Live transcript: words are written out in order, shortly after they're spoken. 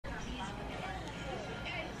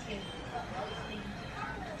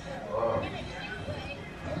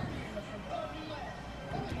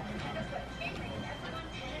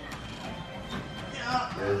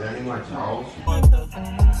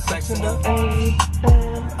Where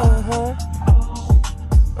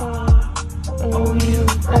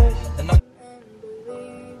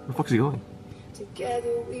the fuck is he going?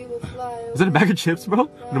 Is that a bag of chips, bro?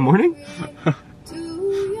 In the morning?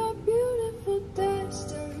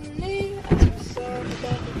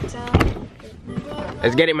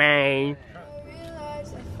 Let's get it, man.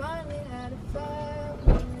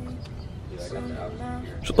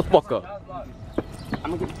 Shut the fuck up.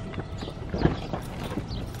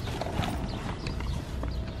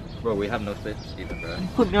 Bro, we have no space either, bro.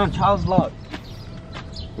 Put me on child's lock.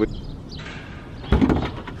 We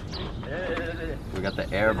got the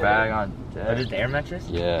airbag on. What is the air mattress?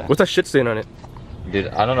 Yeah. What's that shit stain on it? Dude,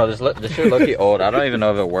 I don't know. This shit look old. I don't even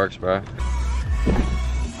know if it works, bro.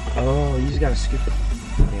 Oh, you just gotta skip it.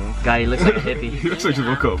 Guy, he looks like a hippie. He looks like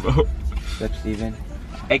Loco, bro. That's Steven.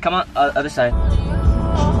 Hey, come on, other side.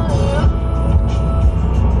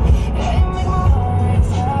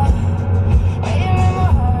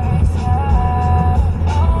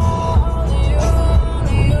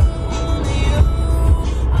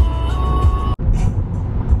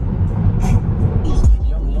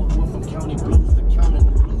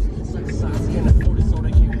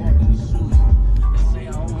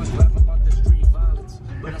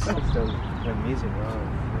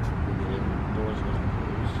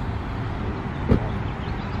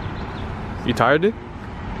 You tired, dude?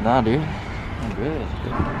 Nah, dude. I'm good.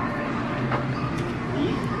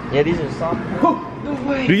 Yeah, these are soft. No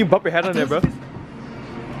way. You can bump your head on there, bro.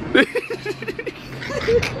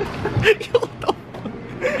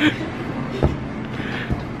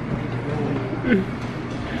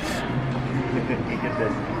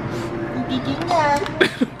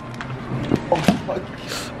 Oh, fuck.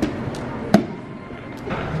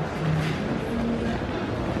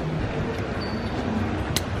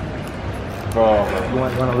 Bro. You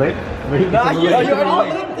want a lick? Nah, you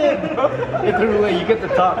already licked it, bro. It's through the way, you get the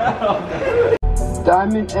top.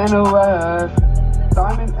 Diamond in the rough,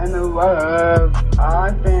 diamond in the rough.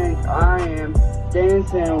 I think I am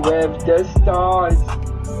dancing with the stars.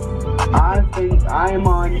 I think I'm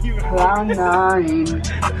on cloud 9. I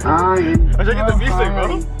am I should get the music, bro.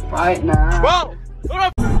 Right now. Bro! What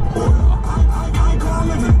up?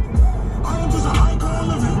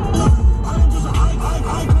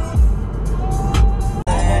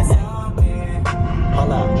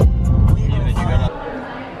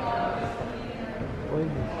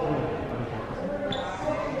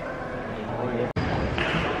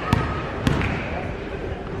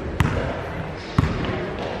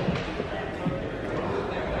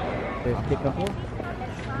 Pick up here.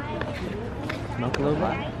 Smoke a little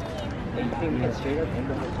bit. You think we can straight up in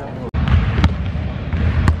the hotel?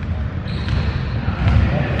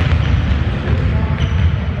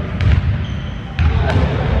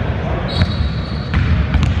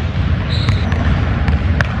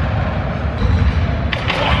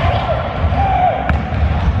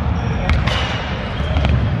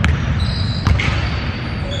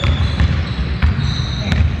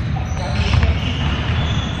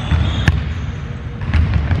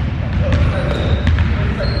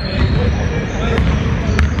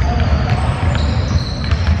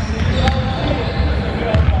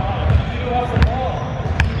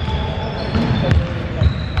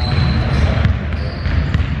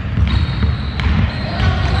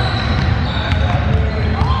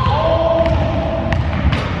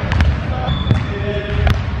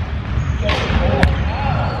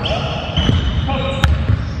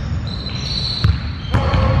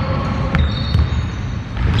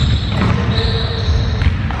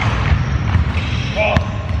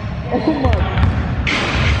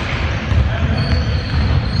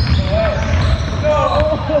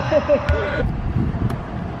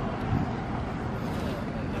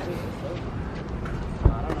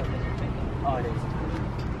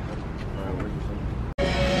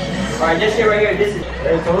 Alright, this shit right here, this is.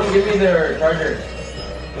 Hey, someone give me their charger.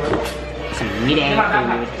 Sweet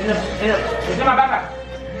ass food. It's in my backpack.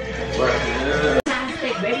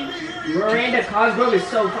 Baby. Miranda Cosgrove is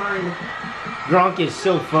so fun. Drunk is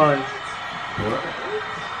so fun. What?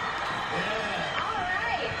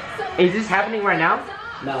 Is this happening right now?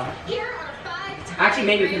 No. Actually,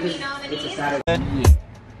 maybe because it's a Saturday.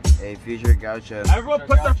 Hey, future Gauchos. Everyone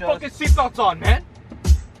put their fucking seatbelts on, man.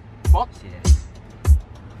 Fuck.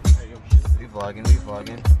 We vlogging.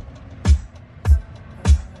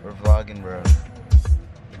 We're vlogging, bro.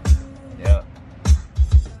 Yep.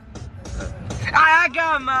 I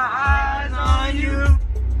got my eyes on you.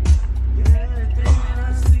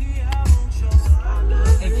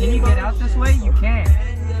 Hey, can you get out this way? You can.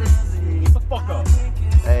 Shut the fuck up.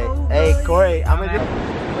 Hey, Corey, I'm gonna do.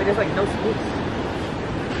 Wait, there's like no spooks.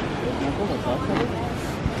 Wait,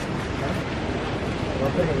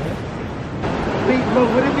 bro,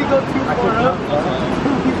 what if we go too far up?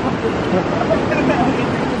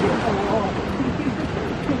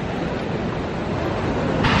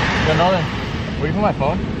 Yo, Nolan, where do you put my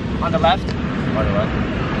phone? On the left. On the left.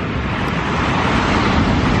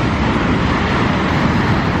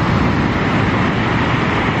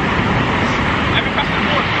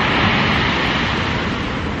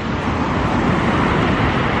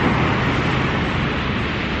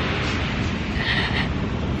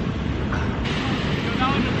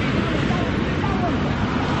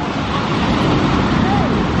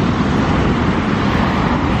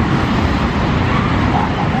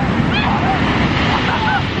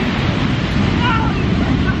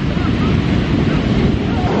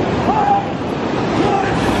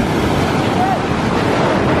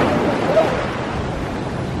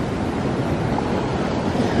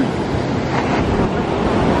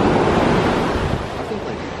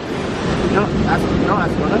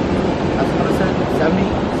 That's 70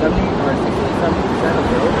 or 60-70% of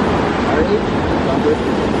the road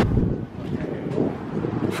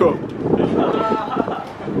Bro.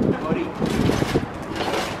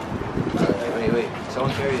 Wait.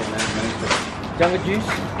 Someone carry it, man. Jungle juice.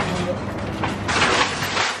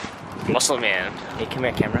 Muscle man. Hey, come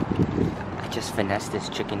here, camera. I just finessed this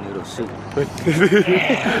chicken noodle soup. Wait,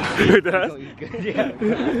 that? Yeah.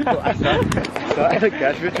 So I like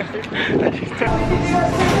that picture.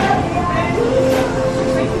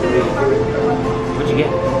 What'd you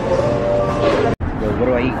get? Yo, what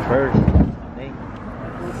do I eat first?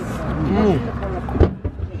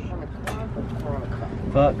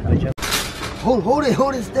 Fuck, bitch.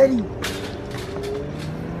 Hold it steady.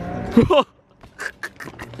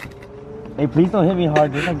 Hey, please don't hit me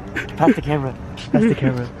hard. Just like, pass the camera. Pass the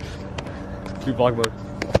camera. Do vlog mode.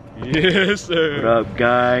 Yes, sir. What up,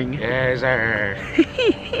 gang? Yes, sir.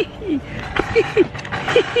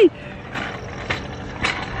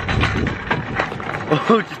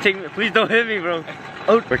 Oh, just take me. Please don't hit me, bro.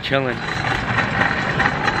 Oh, we're chilling.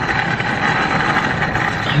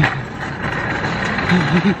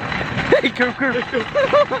 Hey, curve.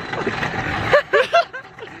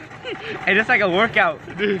 Hey, that's like a workout.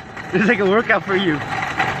 Dude. It's like a workout for you.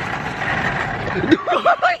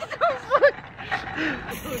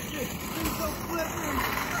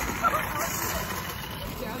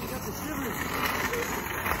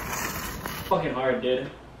 Fucking hard, dude.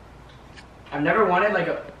 I've never wanted like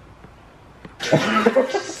a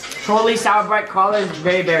totally sour bright collard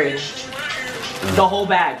berry berries. The whole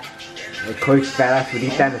bag. Of course, fat ass would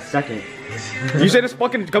eat that in a second. You said this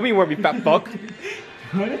fucking gummy worm, you fat fuck.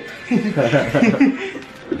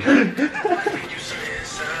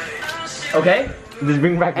 Okay? Just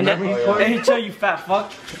bring back memories. Hey, chill, you fat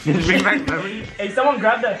fuck. Just bring back memories. Hey, someone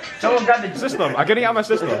grab the System. I'm getting out my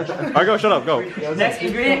system. Alright, go. Shut up. Go. next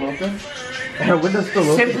ingredient. Window's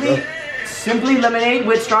still open. Simply lemonade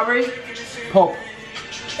with strawberry pulp.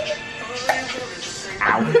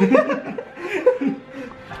 Ow.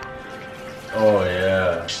 Oh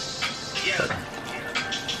yeah.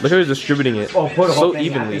 Look how he's distributing it Oh, pour the whole so thing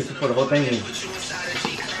evenly. in. Pour the whole thing in.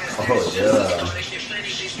 Oh yeah.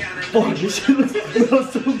 Oh, this shit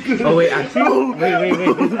looks so good. Oh wait, wait.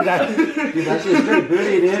 This is actually straight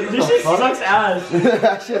booty, dude. this shit sucks ass.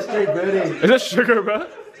 That shit's straight booty. Is that sugar, bro?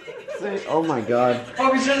 Oh my god.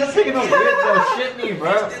 Oh, we should have taken a weird though. Shit me,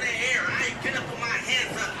 bro.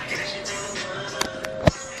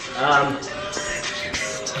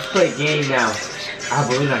 Let's play a game now. I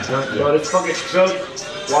believe I drunk yet. Bro, this fucking spilled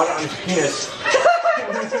water on his penis.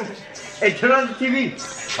 Hey, turn on the TV.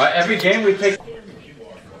 Alright, every game we pick.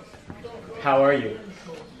 How are you?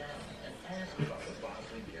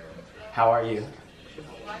 How are you?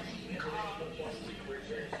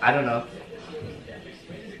 I don't know.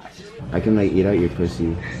 I can like eat out your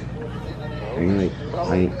pussy. I can like,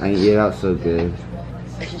 I eat it out so good.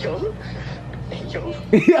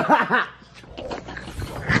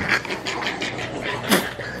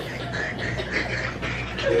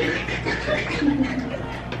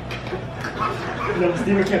 No,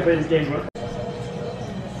 Steven can't play this game, bro.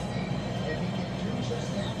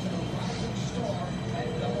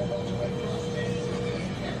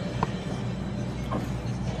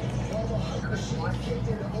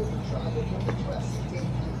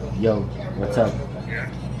 Yo, what's up?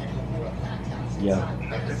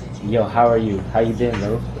 Yo, how are you? How you been,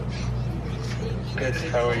 bro? Good.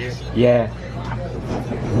 How are you? Yeah.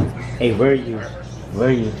 Hey, where are you? Where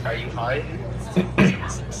are you? Are you high?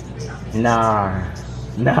 Nah.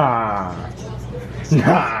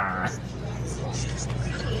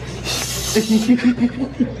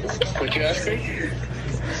 What'd you ask me?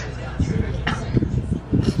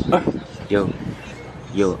 Yo,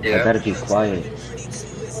 Yeah? I gotta be quiet.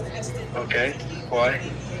 Okay, why?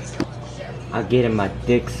 I'm getting my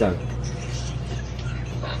dick sucked.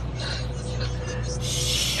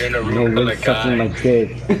 You're in a No room full one of sucking my guys.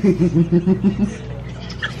 dick.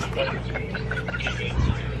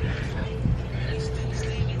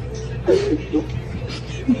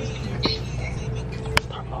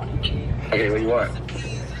 Okay, what do you want?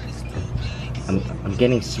 I'm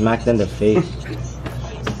getting smacked in the face.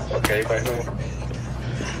 Okay, by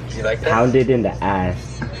who? You like that? Pounded in the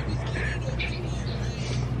ass.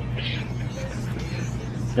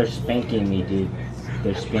 They're spanking me, dude.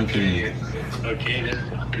 They're spanking me. Okay, this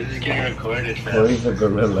is getting recorded. man. Corey's a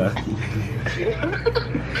gorilla.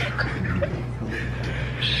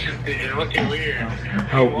 You're looking weird.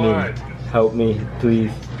 Help Come me. on. Help me,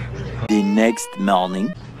 please. The next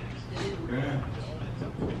morning.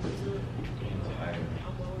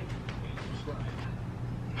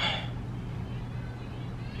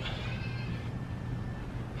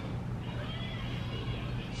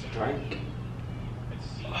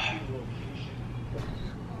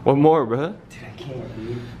 One more, bruh. Dude, I can't,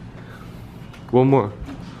 dude. One more.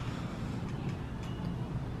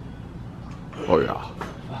 Oh yeah.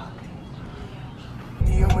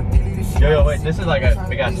 Yo, wait, this is like a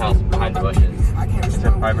big ass house behind the bushes. It's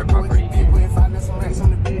a private property.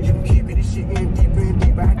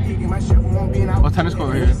 Oh, tennis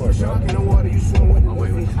court right here.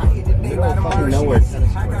 Nowhere.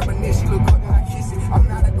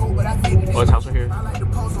 Oh, it's house right here.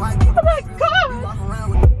 Oh my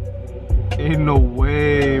god! Ain't no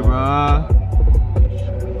way, bruh.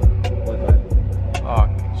 Oh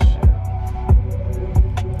shit.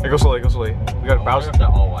 Hey, go slowly, go slowly. We got a bounce. They're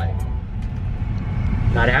all white.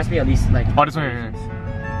 Nah, there has to be at least like. Oh, this one here.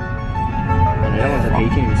 That one's a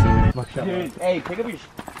bacon machine. Dude, Hey, pick up your.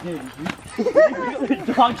 Dude,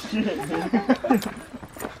 dog shit, man.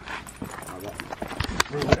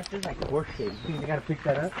 Wait, what if there's like horse shit? You think they gotta pick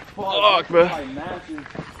that up? Fuck, bruh.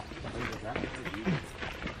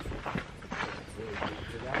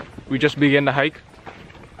 We just began the hike.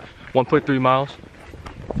 1.3 miles.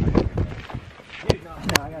 No,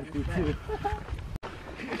 I gotta do too.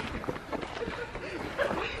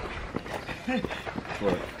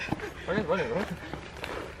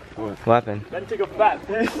 What happened? Then take a fat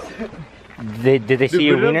piss. Did they see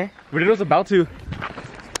your wiener? We was about to.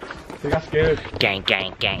 They got scared. Gang,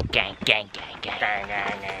 gang, gang, gang, gang, gang, gang, gang,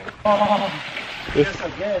 gang. Oh, It's so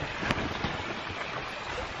good.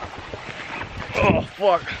 oh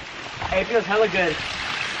fuck. Hey, it feels hella good.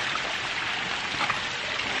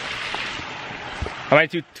 I might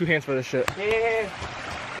do two hands for this shit. Yeah.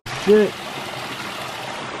 Shit.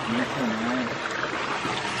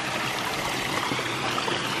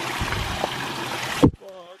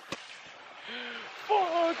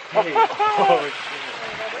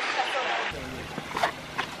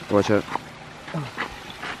 Watch out.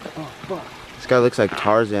 This guy looks like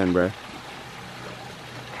Tarzan, bro.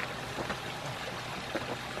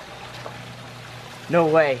 No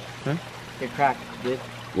way. Huh? You're cracked, dude.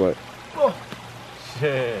 What?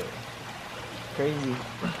 Shit. Crazy.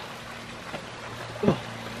 You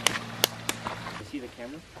see the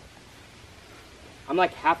camera? I'm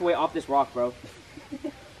like halfway off this rock, bro.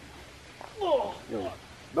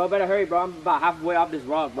 Bro, better hurry, bro. I'm about halfway off this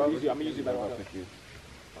rock, bro. I'm gonna use you better.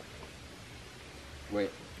 Wait,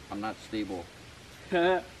 I'm not stable.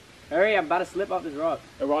 Hurry, I'm about to slip off this rock.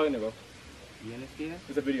 Hey, we're all in there, bro. You understand?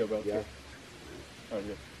 It's a video, bro. Yeah. Alright,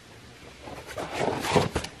 good.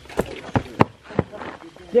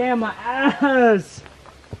 Damn, my ass!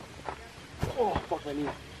 Oh, fuck my knee.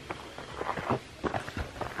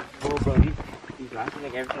 Oh, bro, these glasses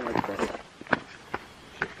make everything look better.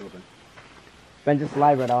 Ben, just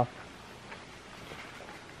slide right off.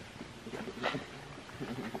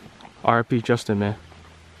 RIP Justin, man.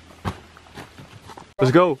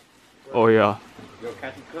 Let's go. Oh, yeah. Yo,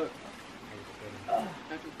 Captain Cook.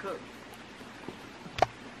 Captain Cook.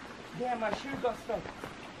 Damn, my shoe got stuck.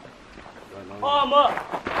 Oh, I'm up.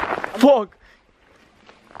 Fuck.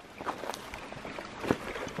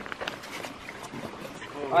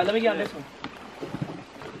 Alright, let me get on this one.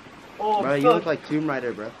 Oh, Bro, you look like Tomb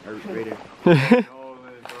Raider, bro. Or Raider.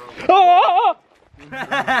 Oh!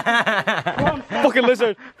 Fucking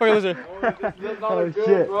lizard. Fucking lizard. Oh,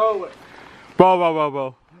 shit.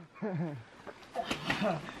 Bro.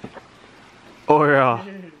 Oh, yeah.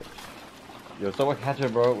 Yo, someone catch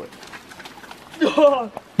it, bro.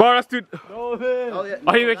 Bro, that's dude. Oh, yeah.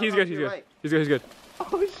 Oh, he's good. Right. He's good.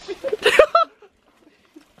 Oh, shit.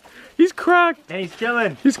 He's cracked. And he's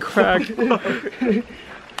chilling. He's cracked. I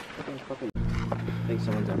think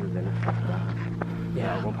someone's under dinner.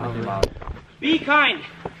 Yeah, 1.2 miles. Be kind.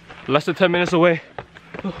 Less than 10 minutes away.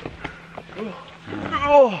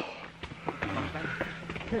 Oh.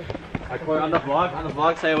 On the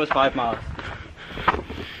vlog say it was 5 miles.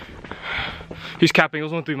 He's capping, it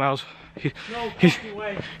was only 3 miles.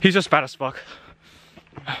 He's just fat as fuck.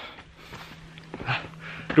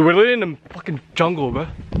 Dude, we're literally in the fucking jungle, bro.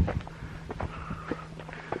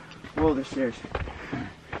 Whoa, there's stairs.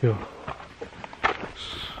 Yo.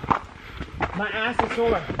 My ass is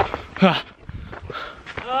sore.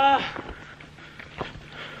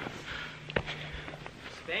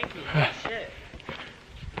 Spanky, shit.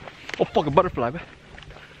 Oh, fucking butterfly, man.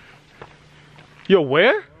 Yo,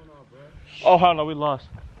 where? Oh, hell no, we lost.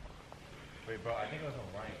 Wait, bro, I think it was on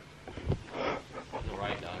right. It was on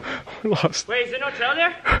right, dog. We lost. Wait, is there no trail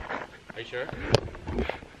there? Are you sure?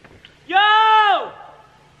 Yo!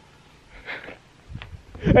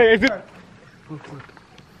 Hey, is it?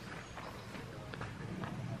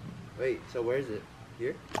 Wait, so where is it?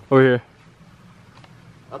 Here? Over here.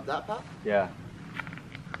 Up that path? Yeah.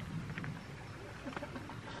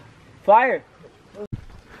 Fire.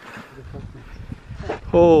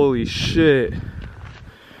 Holy shit.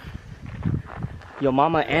 Your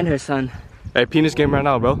mama and her son. Hey, penis game right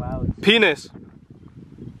now, bro. Penis.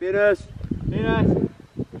 Penis. Hey,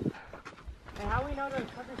 how we know the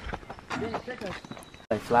fuckers didn't trick us?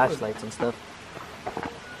 Like flashlights and stuff.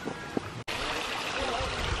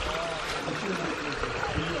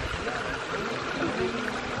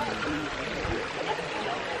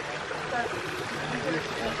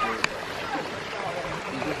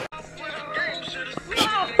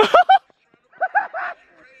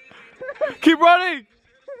 Keep running.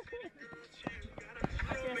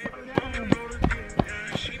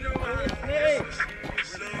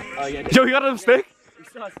 Oh, yeah, Yo, you got a stick?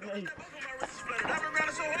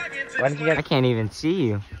 Why did you guys? I can't even see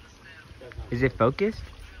you. Is it focused?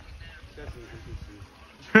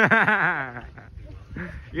 You're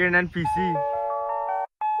an NPC.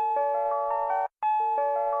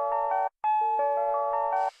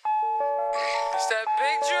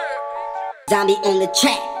 Zombie on the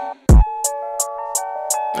track.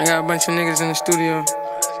 I got a bunch of niggas in the studio.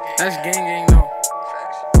 That's gang though.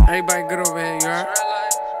 Everybody good over here, you heard?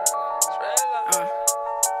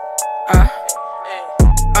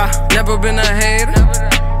 Never been a hater.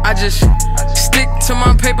 I just stick to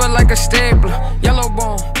my paper like a stapler. Yellow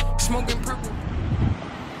bone, smoking purple.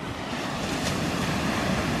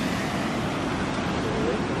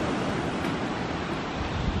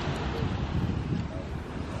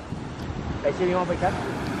 Hey, so you want to pick up?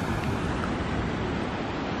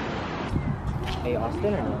 Hey,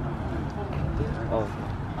 Austin or no? Oh.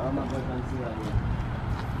 I don't know if I'm see that here.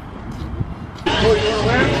 Oh, you want to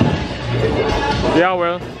wear them? Yeah, I'll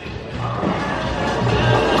wear them.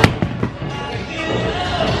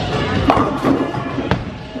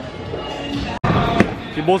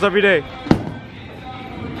 He bowls every day.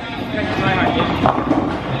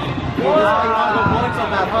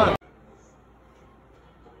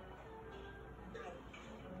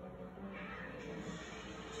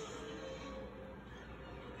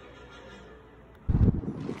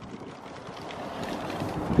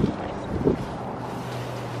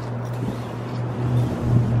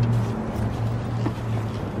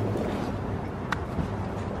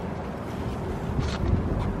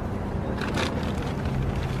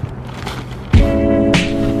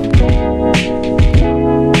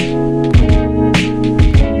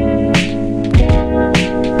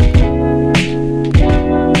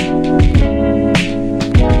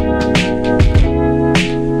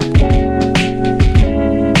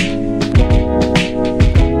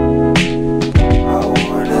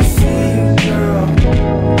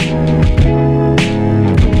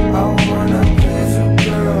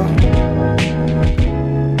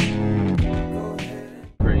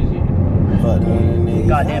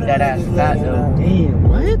 Goddamn that ass fat though. Damn,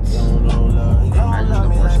 what?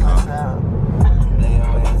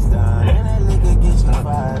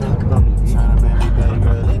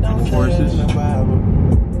 Horses.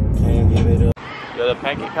 Yo, the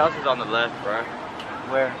pancake house is on the left, bro.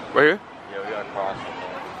 Where? Right here? Yeah, we gotta cross from there.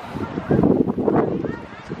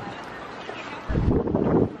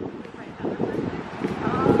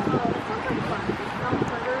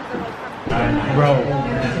 Bro.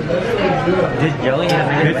 Did Joey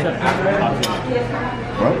have good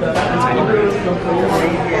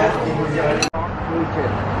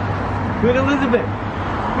Queen Elizabeth!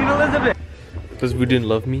 Queen Elizabeth! Because we didn't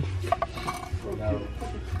love me.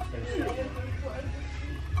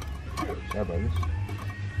 Yeah, brothers.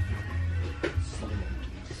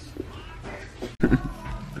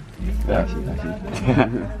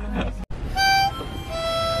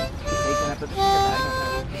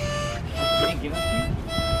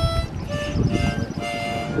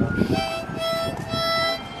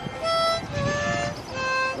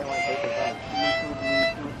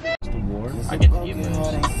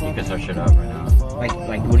 You can search it up right now.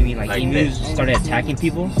 Like what do you mean? Like emus they started attacking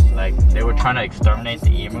people? Like they were trying to exterminate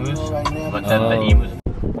the emus, but then the emus.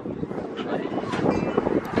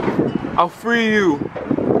 I'll free you.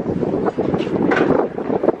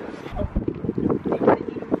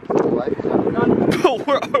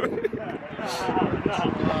 Where are we?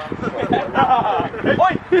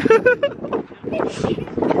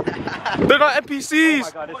 They're not NPCs.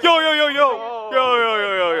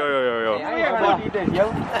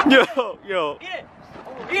 Yo.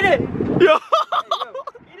 Eat it. Yo.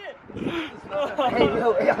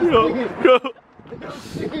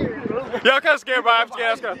 Yeah, I'm kind of scared, bro. I'm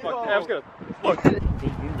scared. Look.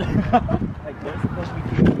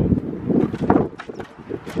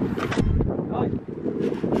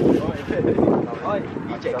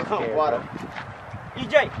 Water.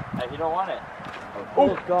 EJ, hey, you don't want it.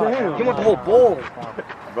 Oh, damn. You want the whole bowl?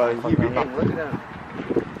 Bro, look at that.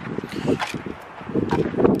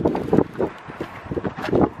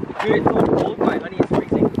 Dude, it's so cold. My honey is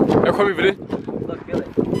freezing. Jag kommer över det. Look, feel it.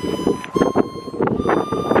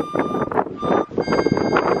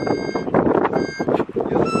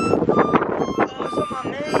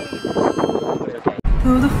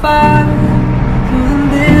 To the fire, to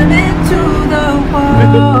the limit, to the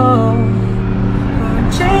wall.